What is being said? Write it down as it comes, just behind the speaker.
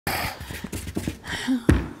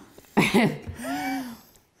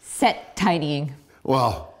Set tidying.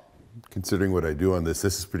 Well, considering what I do on this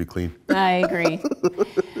is pretty clean. I agree.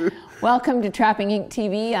 Welcome to Trapping Inc.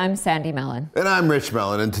 TV. I'm Sandy Mellon. And I'm Rich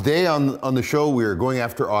Mellon. And today on the show, we are going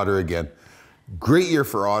after otter again. Great year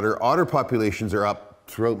for otter. Otter populations are up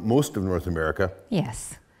throughout most of North America.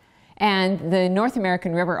 Yes. And the North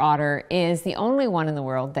American river otter is the only one in the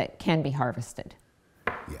world that can be harvested.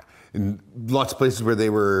 Yeah. In lots of places where they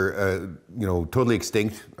were, totally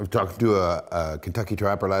extinct. I was talking to a Kentucky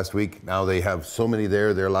trapper last week. Now they have so many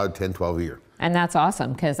there, they're allowed 10, 12 a year. And that's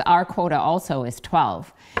awesome because our quota also is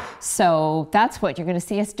 12. So that's what you're going to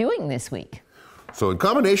see us doing this week. So in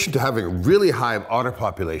combination to having really high otter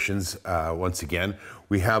populations, once again,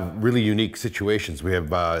 we have really unique situations. We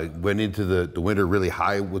have went into the winter really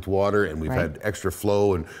high with water, and we've had extra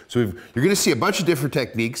flow. And so you're going to see a bunch of different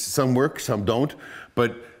techniques. Some work, some don't,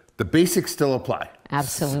 but the basics still apply.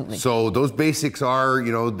 Absolutely. So those basics are,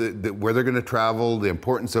 where they're going to travel, the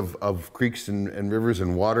importance of creeks and rivers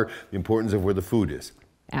and water, the importance of where the food is.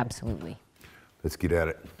 Absolutely. Let's get at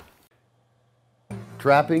it.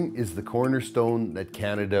 Trapping is the cornerstone that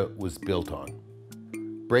Canada was built on.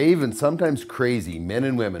 Brave and sometimes crazy men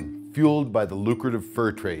and women, fueled by the lucrative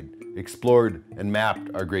fur trade, explored and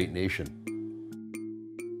mapped our great nation.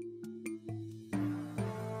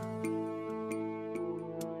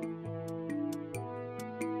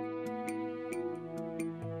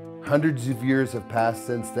 Hundreds of years have passed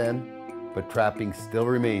since then, but trapping still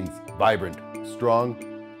remains vibrant, strong,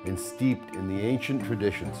 and steeped in the ancient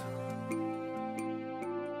traditions.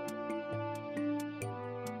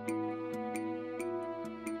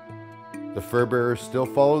 The fur bearers still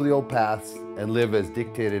follow the old paths and live as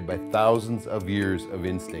dictated by thousands of years of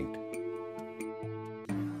instinct.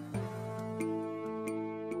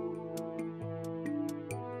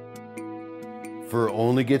 Fur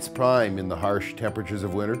only gets prime in the harsh temperatures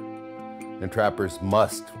of winter, and trappers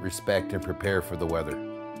must respect and prepare for the weather.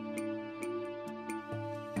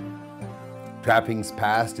 Trapping's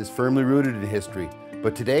past is firmly rooted in history,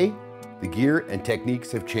 but today, the gear and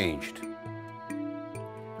techniques have changed.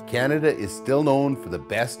 Canada is still known for the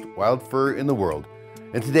best wild fur in the world,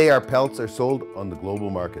 and today our pelts are sold on the global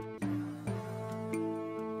market.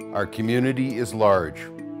 Our community is large,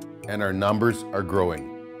 and our numbers are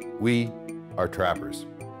growing. We are trappers.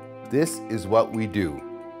 This is what we do,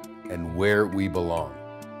 and where we belong.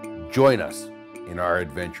 Join us in our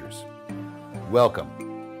adventures. Welcome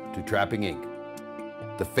to Trapping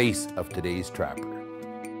Inc., the face of today's trapper.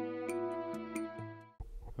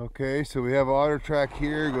 Okay, so we have an otter track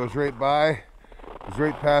here, goes right by, goes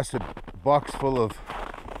right past a box full of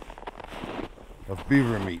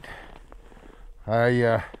beaver meat.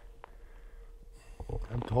 I'm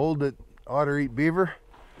told that otter eat beaver.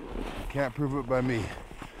 Can't prove it by me.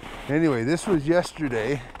 Anyway, this was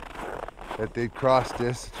yesterday that they'd crossed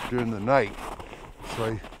this during the night. So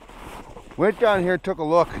I went down here, took a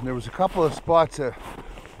look, and there was a couple of spots that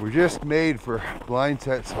were just made for blind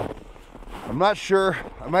sets. So I'm not sure,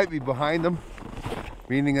 I might be behind them,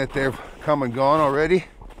 meaning that they've come and gone already.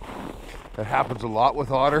 That happens a lot with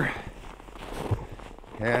otter.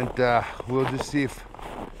 And we'll just see if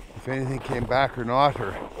anything came back or not,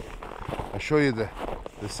 or I'll show you the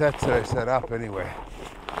sets that I set up anyway.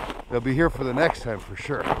 They'll be here for the next time for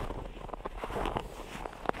sure.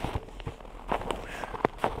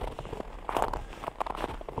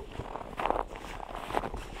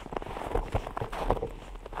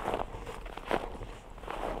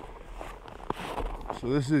 So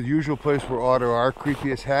this is the usual place where otter are,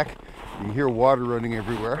 creepy as heck. You can hear water running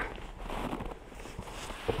everywhere.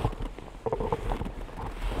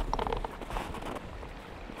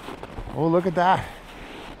 Oh, look at that.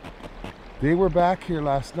 They were back here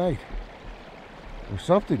last night. Or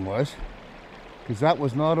something was, because that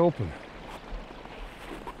was not open.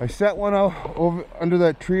 I set one out over under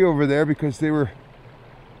that tree over there because they were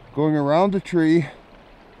going around the tree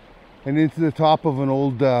and into the top of an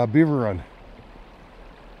old beaver run.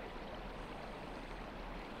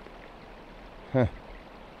 Huh.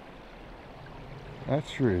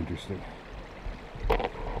 That's really interesting.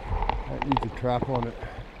 I need to trap on it.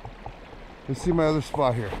 Let's see my other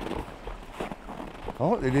spot here.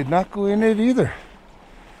 Oh, they did not go in it either.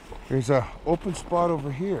 There's an open spot over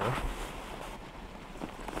here.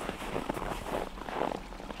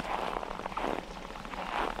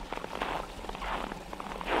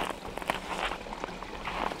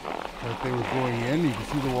 That they were going in. You can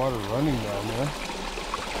see the water running down there.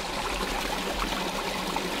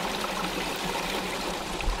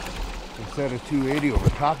 Set a 280 over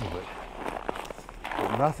top of it,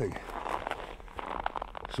 but nothing.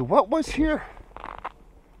 So what was here?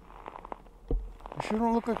 sure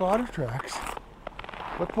don't look like otter tracks.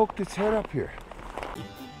 What poked its head up here?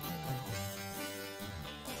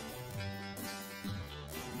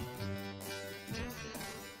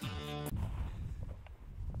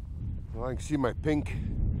 Well, I can see my pink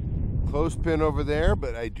clothespin over there,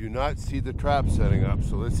 but I do not see the trap setting up.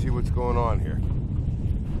 So let's see what's going on here.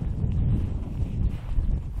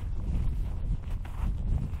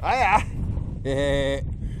 Oh yeah!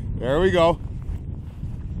 There we go.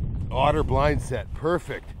 Otter blind set,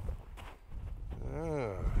 perfect.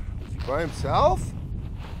 Was he by himself?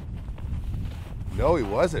 No, he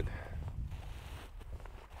wasn't.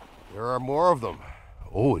 There are more of them.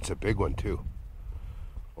 Oh, it's a big one too.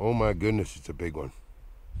 Oh my goodness, it's a big one.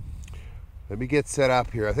 Let me get set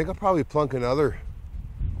up here. I think I'll probably plunk another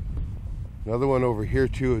one over here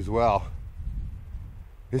too as well.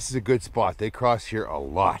 This is a good spot. They cross here a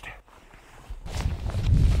lot.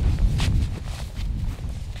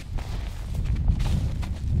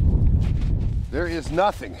 There is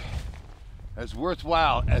nothing as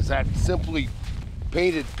worthwhile as that simply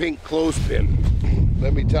painted pink clothespin.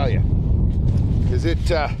 Let me tell you. Because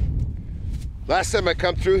last time I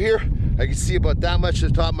come through here, I could see about that much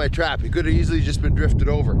of the top of my trap. It could have easily just been drifted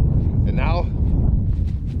over. And now,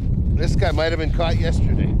 this guy might have been caught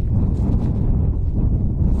yesterday.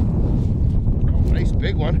 Oh, nice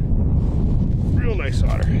big one. Real nice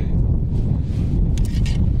otter. I'm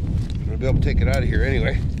gonna be able to take it out of here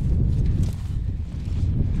anyway.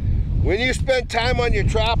 When you spend time on your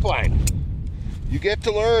trap line, you get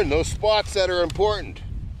to learn those spots that are important.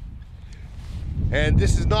 And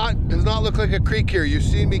this does not look like a creek here. You've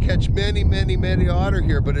seen me catch many, many, many otter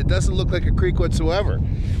here, but it doesn't look like a creek whatsoever.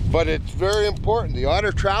 But it's very important. The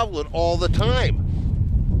otter travel it all the time.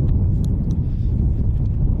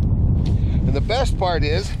 And the best part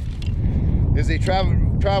is they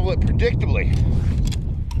travel it predictably.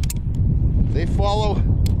 They follow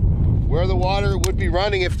where the water would be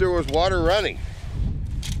running if there was water running.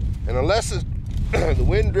 And unless the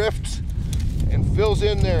wind drifts and fills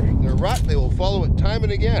in their rut, they will follow it time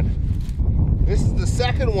and again. This is the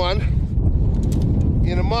second one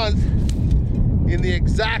in a month in the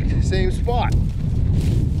exact same spot.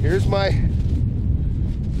 Here's my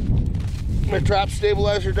trap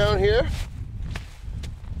stabilizer down here.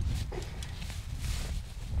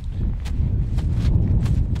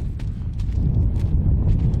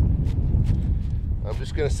 I'm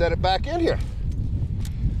just gonna set it back in here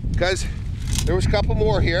because there was a couple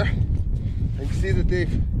more here. I can see that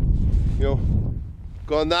they've,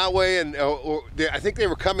 gone that way, and I think they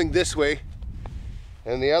were coming this way,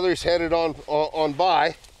 and the others headed on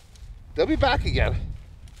by. They'll be back again.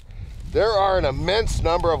 There are an immense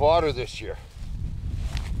number of otter this year.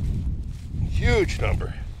 Huge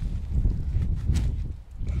number.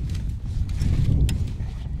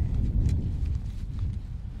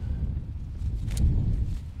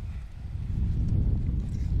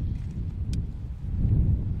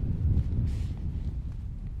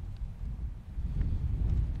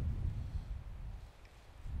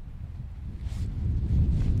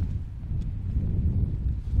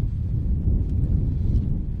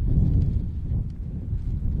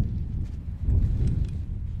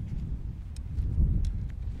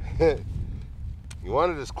 You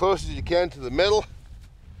want it as close as you can to the middle,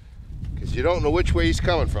 because you don't know which way he's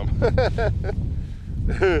coming from.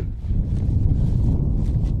 And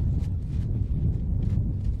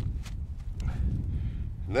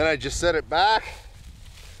then I just set it back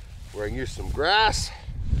where I can use some grass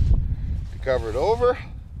to cover it over.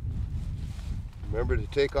 Remember to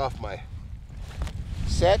take off my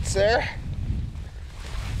sets there.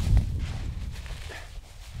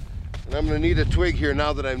 And I'm going to need a twig here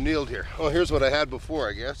now that I'm kneeled here. Oh, here's what I had before,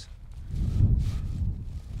 I guess.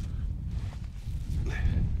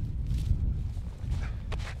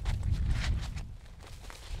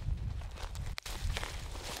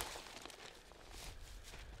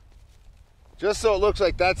 Just so it looks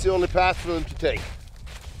like that's the only path for them to take.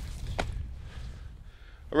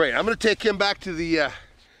 All right, I'm going to take him back to the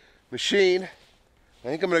machine. I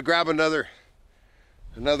think I'm going to grab another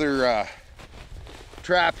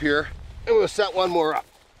trap here. And we'll set one more up.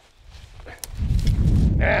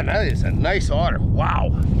 Man, that is a nice otter.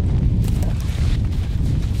 Wow.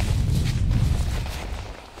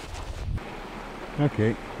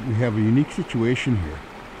 Okay, we have a unique situation here.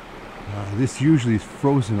 This usually is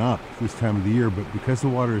frozen up this time of the year, but because the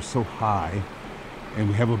water is so high, and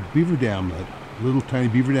we have a beaver dam, a little tiny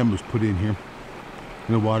beaver dam was put in here,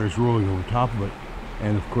 and the water is rolling over top of it,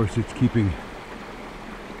 and of course it's keeping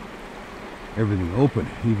everything open,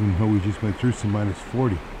 even though we just went through some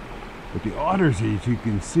 -40. But the otters, as you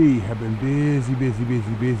can see, have been busy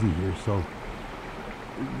here. So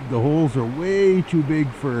the holes are way too big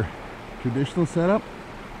for traditional setup.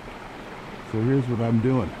 So here's what I'm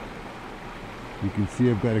doing. You can see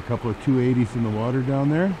I've got a couple of 280s in the water down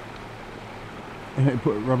there, and I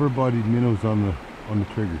put rubber-bodied minnows on the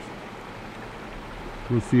triggers.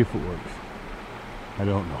 We'll see if it works. I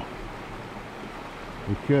don't know.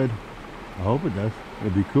 It could. I hope it does.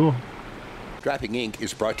 It'd be cool. Trapping Inc.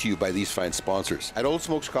 is brought to you by these fine sponsors. At Old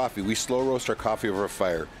Smokes Coffee, we slow roast our coffee over a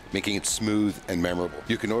fire, making it smooth and memorable.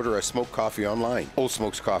 You can order our smoked coffee online. Old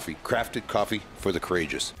Smokes Coffee, crafted coffee for the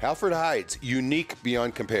courageous. Halford Hides, unique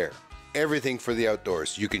beyond compare. Everything for the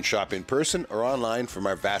outdoors. You can shop in person or online from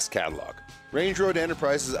our vast catalog. Range Road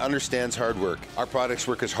Enterprises understands hard work. Our products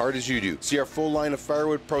work as hard as you do. See our full line of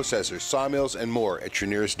firewood processors, sawmills, and more at your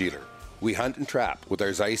nearest dealer. We hunt and trap with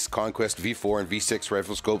our Zeiss Conquest V4 and V6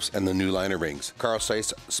 rifle scopes and the new line of rings. Carl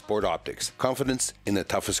Zeiss Sport Optics. Confidence in the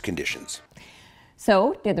toughest conditions.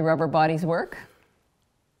 So, did the rubber bodies work?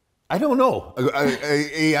 I don't know.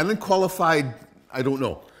 A unqualified, I don't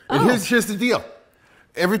know. And here's the deal.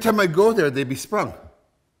 Every time I go there, they'd be sprung.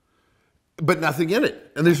 But nothing in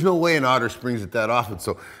it. And there's no way an otter springs it that often.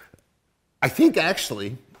 So I think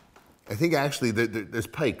actually there's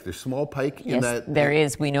pike. There's small pike in that. Yes, there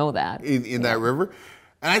is. We know that. In that river.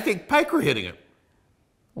 And I think pike were hitting it.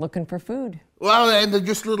 Looking for food. Well, and they're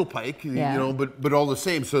just little pike, you Yeah. know, but all the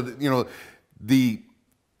same. So, the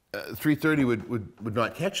 330 would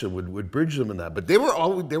not catch them, would bridge them in that. But they were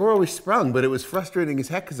always sprung, but it was frustrating as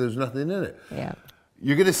heck because there was nothing in it. Yeah.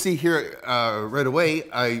 You're going to see here right away,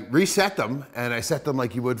 I reset them, and I set them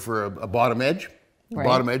like you would for a bottom edge. Right.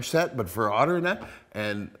 Bottom edge set, but for otter and that,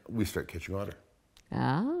 and we start catching otter.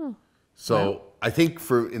 Oh. So Wow. I think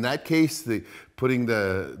in that case, putting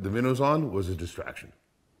the minnows on was a distraction.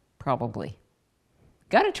 Probably.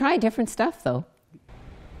 Got to try different stuff, though.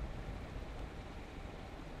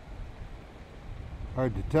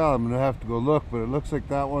 Hard to tell. I'm going to have to go look, but it looks like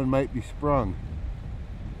that one might be sprung.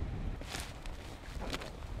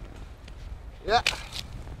 Yeah.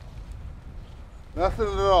 Nothing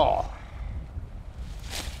at all.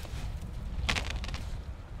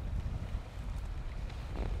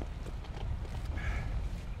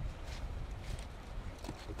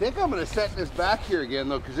 I think I'm going to set this back here again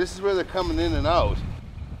though, because this is where they're coming in and out.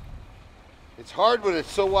 It's hard when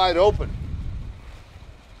it's so wide open.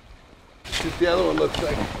 That's what the other one looks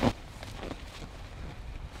like.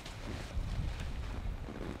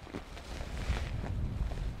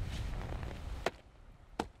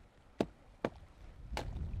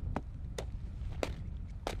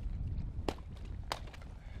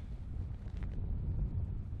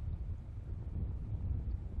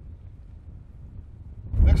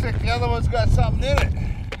 Looks like the other one's got something in it.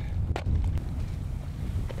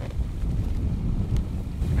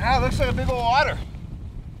 Ah, looks like a big old otter.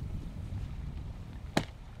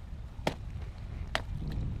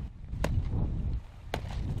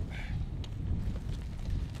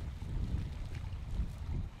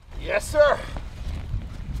 Yes, sir.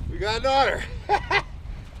 We got an otter.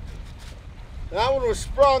 That one was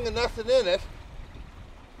sprung and nothing in it.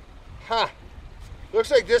 Huh. Looks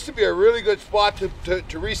like this would be a really good spot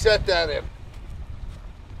to reset that in.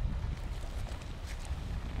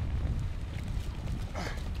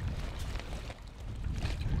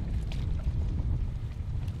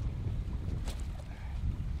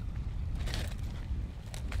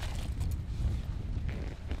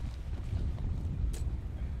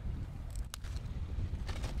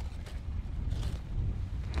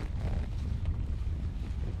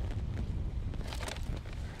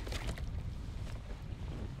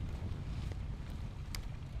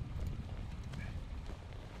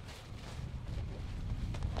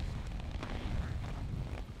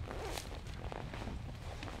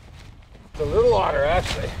 It's a little otter,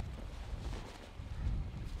 actually.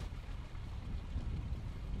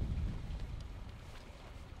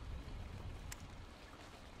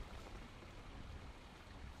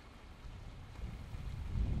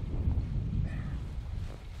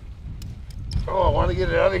 Oh, I want to get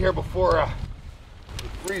it out of here before it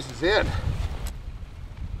freezes in.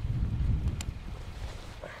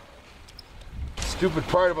 Stupid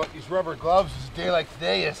part about these rubber gloves is a day like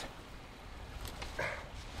today is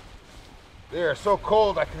they are so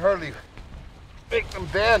cold I can hardly make them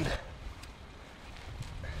bend.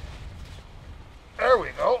 There we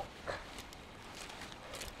go.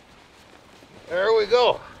 There we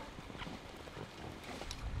go.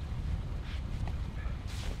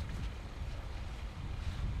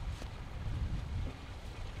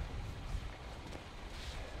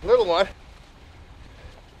 Little one.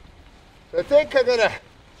 I think I'm gonna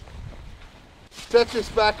set this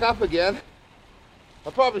back up again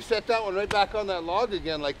I'll probably set that one right back on that log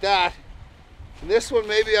again like that. And this one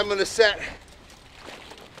maybe I'm gonna set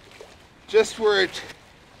just where it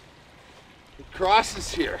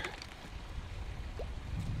crosses here.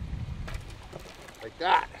 Like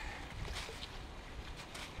that.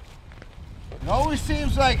 It always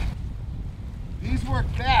seems like these work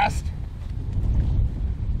best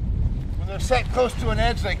when they're set close to an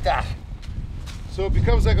edge like that. So it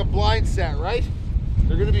becomes like a blind set, right?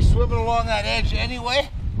 They're gonna be swimming along that edge anyway.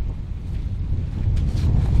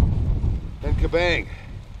 And kabang,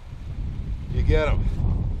 you get them.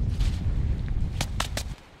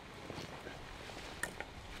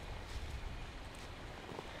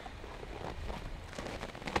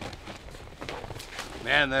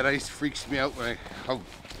 Man, that ice freaks me out when how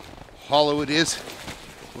hollow it is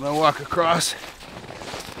when I walk across.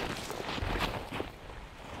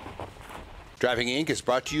 Driving Inc. is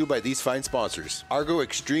brought to you by these fine sponsors. Argo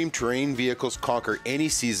Extreme Terrain vehicles conquer any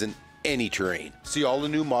season, any terrain. See all the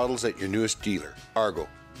new models at your newest dealer. Argo,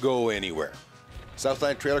 go anywhere.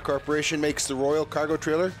 Southland Trailer Corporation makes the Royal Cargo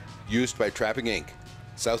Trailer, used by Trapping Inc.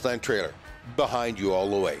 Southland Trailer, behind you all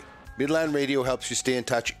the way. Midland Radio helps you stay in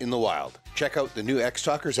touch in the wild. Check out the new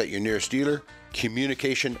X-Talkers at your nearest dealer.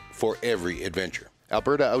 Communication for every adventure.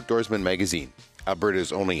 Alberta Outdoorsman Magazine,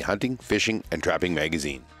 Alberta's only hunting, fishing, and trapping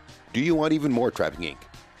magazine. Do you want even more Trapping Inc.?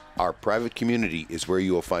 Our private community is where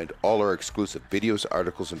you will find all our exclusive videos,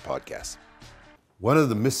 articles, and podcasts. One of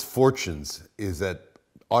the misfortunes is that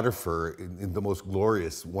otter fur, in the most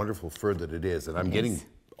glorious, wonderful fur that it is, and I'm getting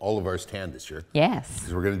all of ours tanned this year. Yes.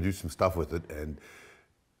 Because we're going to do some stuff with it,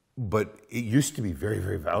 but it used to be very,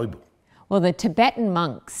 very valuable. Well, the Tibetan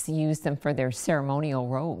monks used them for their ceremonial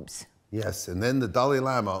robes. Yes, and then the Dalai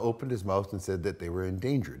Lama opened his mouth and said that they were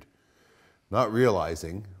endangered, not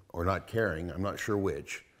realizing, or not caring, I'm not sure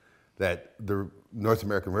which, that the North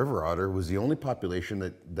American river otter was the only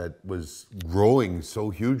population that was growing so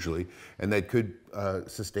hugely and that could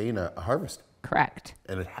sustain a harvest. Correct.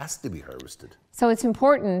 And it has to be harvested. So it's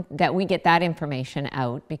important that we get that information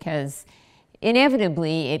out because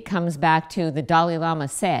inevitably it comes back to the Dalai Lama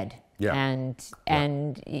said. Yeah.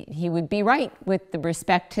 And he would be right with the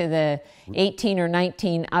respect to the 18 or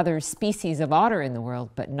 19 other species of otter in the world,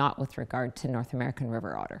 but not with regard to North American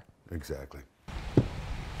river otter. Exactly.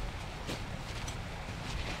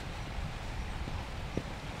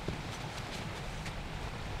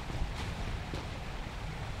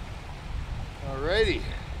 Alrighty.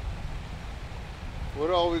 What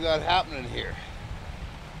all we got happening here?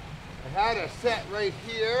 I had a set right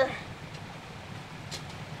here.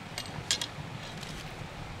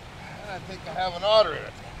 I think I have an otter in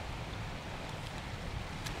it.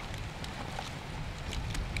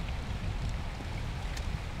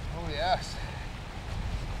 Oh yes.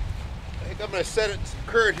 I think I'm going to set it in some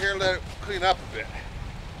curd here and let it clean up a bit.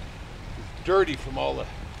 It's dirty from all the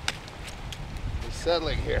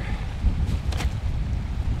settling here.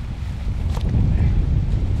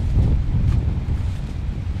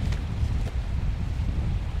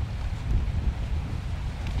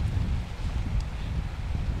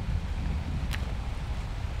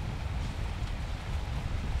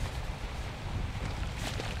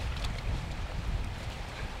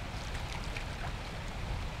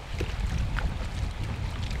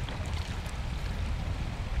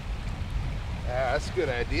 That's a good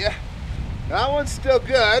idea. That one's still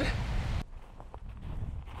good.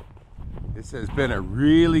 This has been a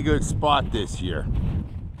really good spot this year.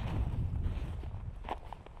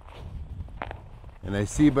 And I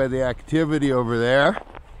see by the activity over there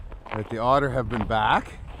that the otter have been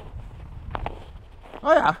back.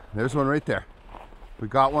 Oh yeah, there's one right there. We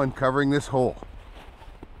got one covering this hole.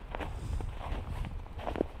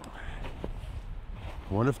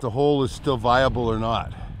 I wonder if the hole is still viable or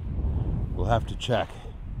not. We'll have to check.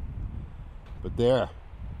 But there,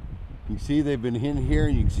 you can see they've been in here,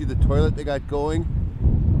 and you can see the toilet they got going.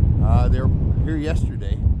 They were here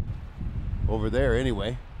yesterday, over there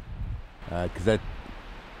anyway, because that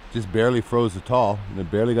just barely froze at all, and it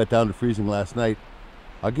barely got down to freezing last night.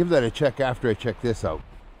 I'll give that a check after I check this out.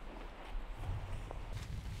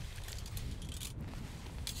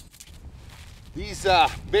 These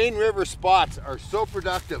main river spots are so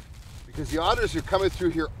productive because the otters are coming through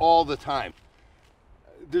here all the time.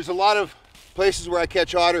 There's a lot of places where I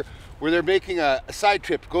catch otter where they're making a side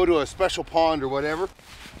trip, go to a special pond or whatever,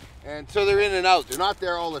 and so they're in and out. They're not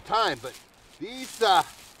there all the time, but these,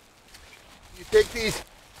 you take these,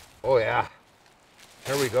 oh yeah,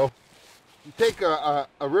 there we go. You take a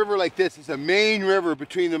river like this, it's a main river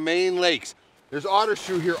between the main lakes. There's otters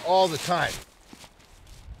through here all the time.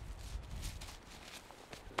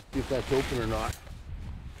 See if that's open or not.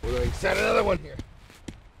 Or I can set another one here.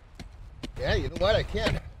 Yeah, you know what? I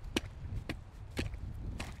can.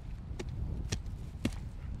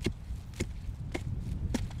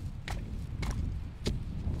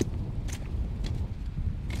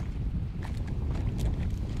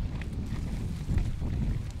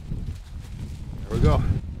 There we go.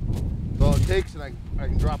 That's all it takes, and I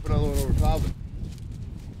can drop another one over top of it.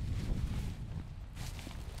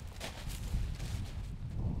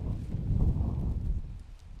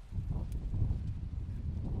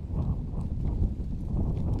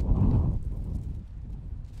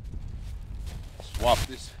 Swap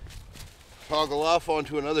this toggle off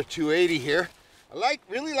onto another 280 here. I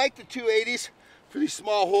really like the 280s for these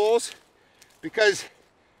small holes because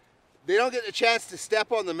they don't get the chance to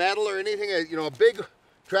step on the metal or anything. You know, a big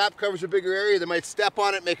trap covers a bigger area. They might step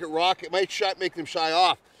on it, make it rock. It might make them shy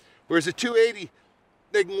off. Whereas a 280,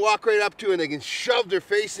 they can walk right up to and they can shove their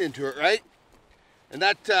face into it, right? And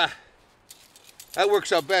that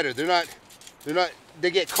works out better.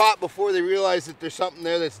 They get caught before they realize that there's something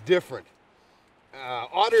there that's different.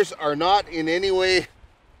 Otters are not in any way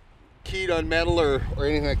keyed on metal or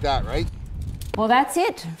anything like that, right? Well, that's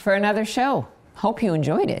it for another show. Hope you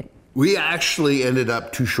enjoyed it. We actually ended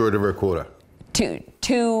up too short of our quota.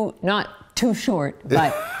 Not too short,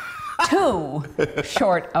 but too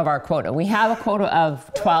short of our quota. We have a quota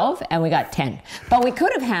of 12 and we got 10. But we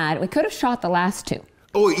could have shot the last two.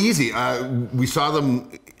 Oh, easy. We saw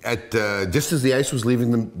them at just as the ice was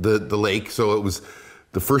leaving the lake, so it was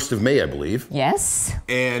the 1st of May, I believe. Yes.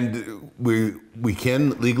 And we can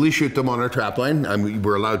legally shoot them on our trap line. I mean,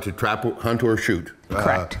 we're allowed to trap, hunt, or shoot.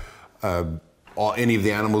 Correct. Any of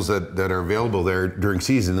the animals that are available there during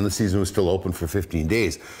season, and the season was still open for 15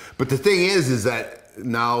 days. But the thing is that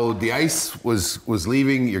now the ice was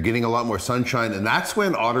leaving, you're getting a lot more sunshine, and that's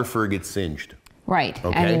when otter fur gets singed. Right.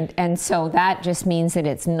 Okay. And so that just means that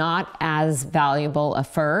it's not as valuable a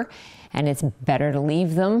fur, and it's better to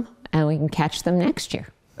leave them, and we can catch them next year.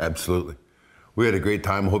 Absolutely. We had a great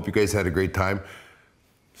time. I hope you guys had a great time.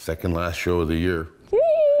 Second last show of the year.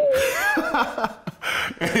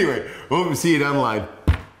 Anyway, hope to see you down the line.